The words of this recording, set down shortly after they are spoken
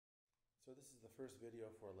So this is the first video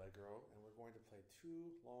for Allegro, and we're going to play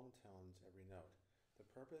 2 long tones every note. The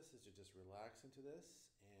purpose is to just relax into this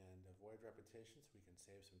and avoid repetition so we can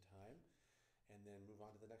save some time and then move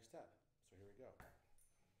on to the next step. So here we go.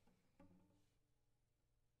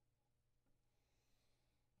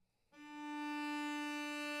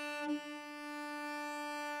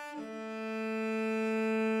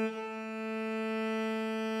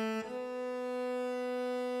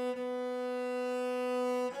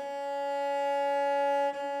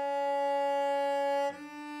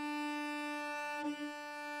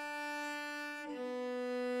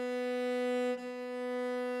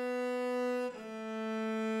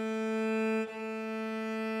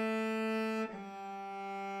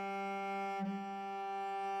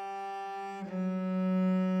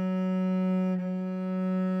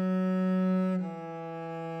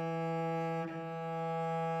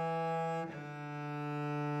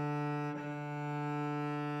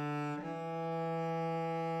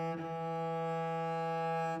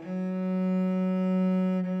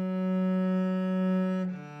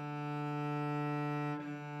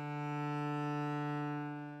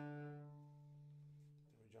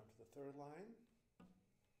 Then we jump to the third line.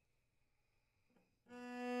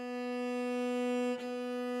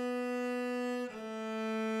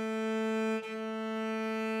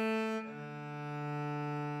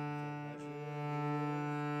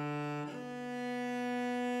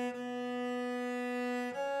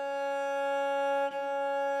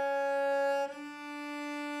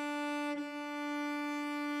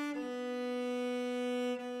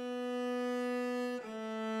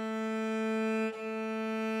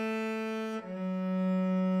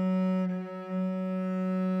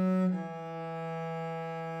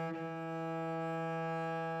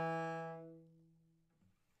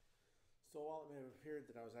 So while it may have appeared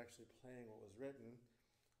that I was actually playing what was written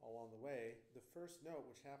all along the way, the first note,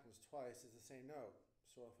 which happens twice, is the same note.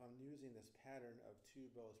 So if I'm using this pattern of 2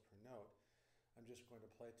 bows per note, I'm just going to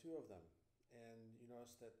play 2 of them. And you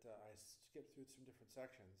notice that I skipped through some different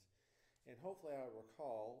sections. And hopefully I'll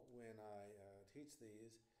recall when I teach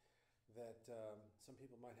these that some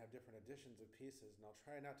people might have different editions of pieces, and I'll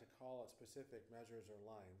try not to call out specific measures or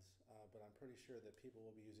lines, but I'm pretty sure that people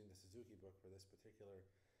will be using the Suzuki book for this particular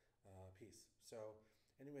piece. So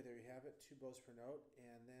anyway, there you have it, 2 bows per note,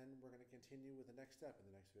 and then we're going to continue with the next step in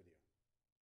the next video.